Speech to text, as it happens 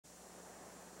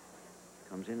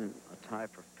comes in a tie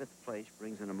for 5th place,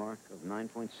 brings in a mark of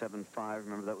 9.75.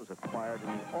 Remember, that was acquired in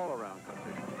the all-around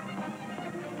competition.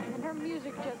 And her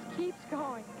music just keeps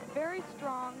going. Very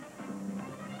strong,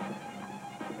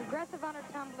 aggressive on her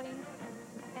tumbling,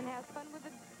 and has fun with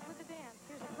the dance.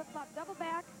 Here's a flip-flop double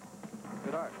back.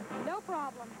 Good art. No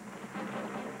problem.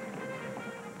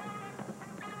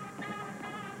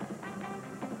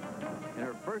 In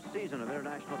her first season of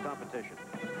international competition.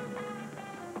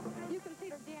 You can see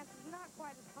her dance is not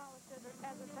quite as polished as her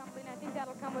tumbling. I think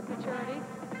that'll come with maturity.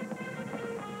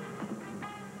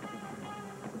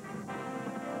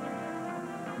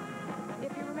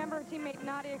 If you remember her teammate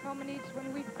Nadia Comaneci,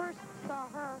 when we first saw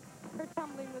her, her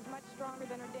tumbling was much stronger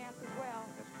than her dance as well.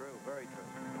 That's true, very true.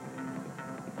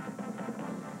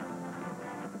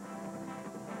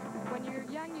 When you're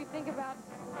young, you think about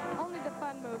only the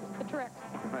fun moves, the tricks.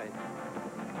 Right.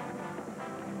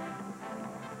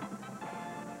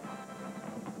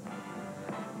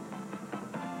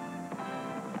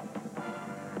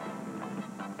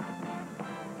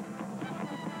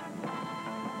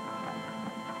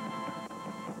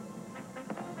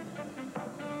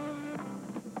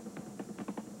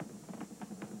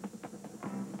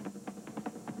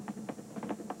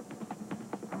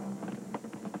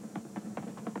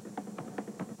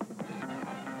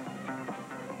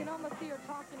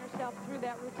 Talking herself through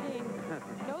that routine.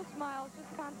 No smiles,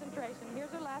 just concentration. Here's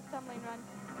her last tumbling run.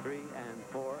 3 and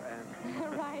 4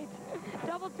 and... Right.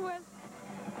 Double twist.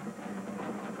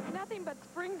 Nothing but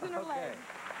springs in her legs.